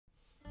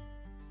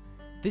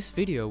This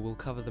video will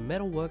cover the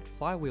metalworked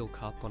flywheel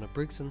cup on a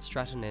Briggs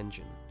Stratton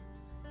engine.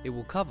 It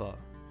will cover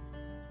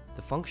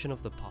the function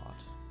of the part,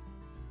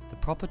 the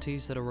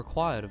properties that are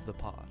required of the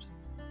part,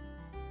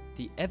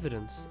 the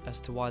evidence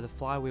as to why the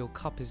flywheel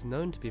cup is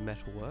known to be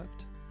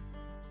metalworked,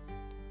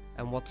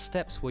 and what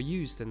steps were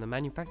used in the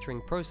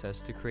manufacturing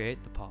process to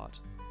create the part.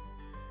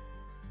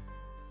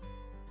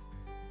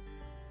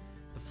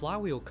 The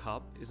flywheel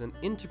cup is an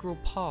integral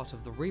part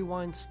of the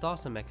rewind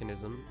starter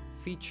mechanism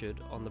featured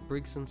on the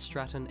Briggs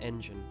Stratton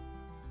engine.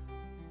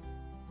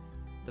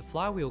 The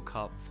flywheel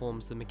cup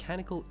forms the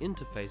mechanical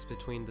interface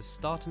between the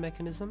starter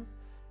mechanism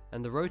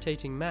and the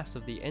rotating mass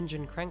of the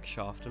engine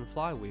crankshaft and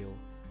flywheel.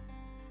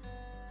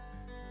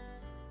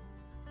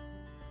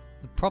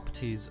 The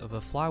properties of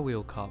a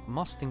flywheel cup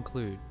must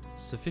include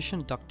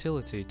sufficient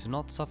ductility to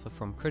not suffer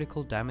from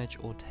critical damage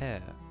or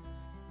tear,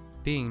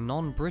 being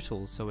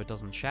non-brittle so it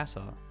doesn't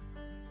shatter,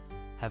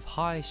 have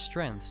high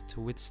strength to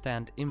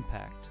withstand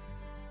impact,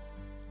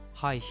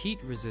 high heat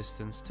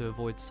resistance to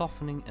avoid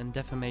softening and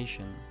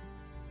deformation,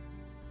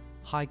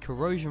 high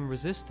corrosion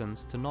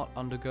resistance to not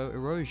undergo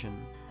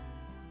erosion,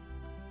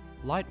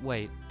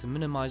 lightweight to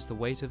minimize the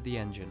weight of the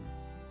engine.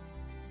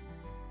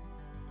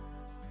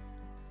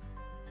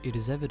 It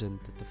is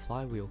evident that the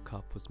flywheel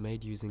cup was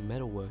made using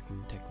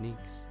metalworking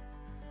techniques.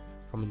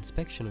 From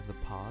inspection of the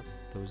part,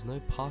 there was no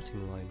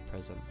parting line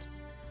present,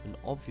 an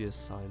obvious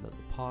sign that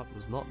the part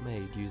was not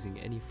made using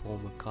any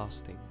form of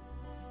casting.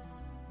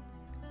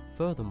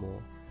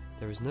 Furthermore,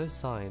 there is no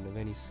sign of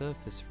any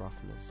surface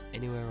roughness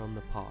anywhere on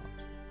the part.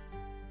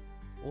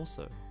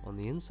 Also, on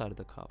the inside of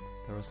the cup,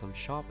 there are some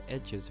sharp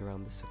edges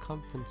around the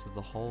circumference of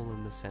the hole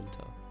in the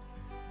center.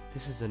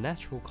 This is a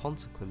natural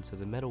consequence of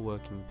the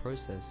metalworking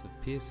process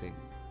of piercing,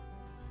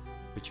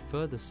 which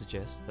further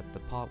suggests that the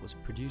part was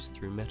produced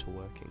through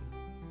metalworking.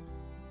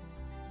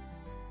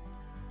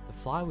 The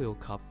flywheel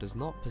cup does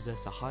not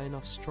possess a high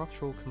enough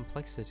structural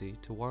complexity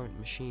to warrant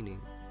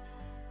machining.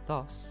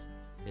 Thus,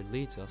 it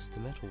leads us to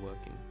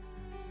metalworking.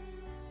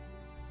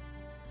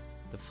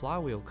 The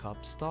flywheel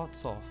cup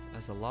starts off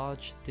as a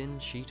large, thin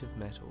sheet of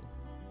metal.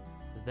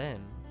 Then,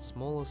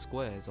 smaller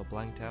squares are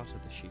blanked out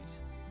of the sheet.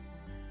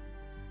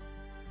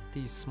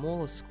 These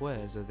smaller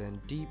squares are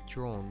then deep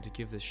drawn to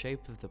give the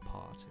shape of the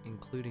part,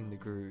 including the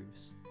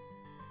grooves.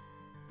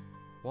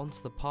 Once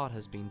the part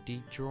has been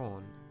deep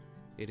drawn,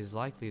 it is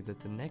likely that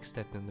the next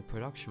step in the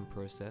production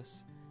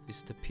process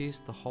is to pierce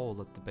the hole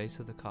at the base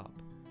of the cup.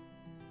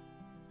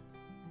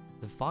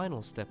 The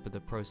final step of the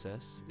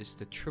process is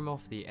to trim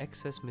off the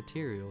excess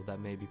material that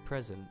may be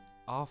present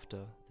after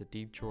the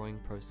deep drawing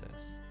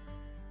process.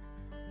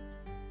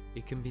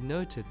 It can be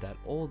noted that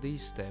all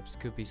these steps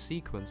could be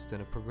sequenced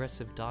in a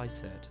progressive die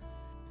set,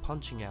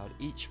 punching out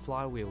each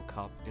flywheel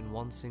cup in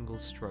one single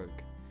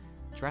stroke,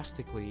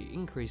 drastically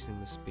increasing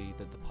the speed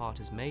that the part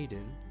is made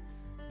in,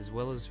 as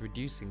well as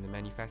reducing the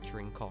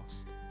manufacturing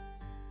cost.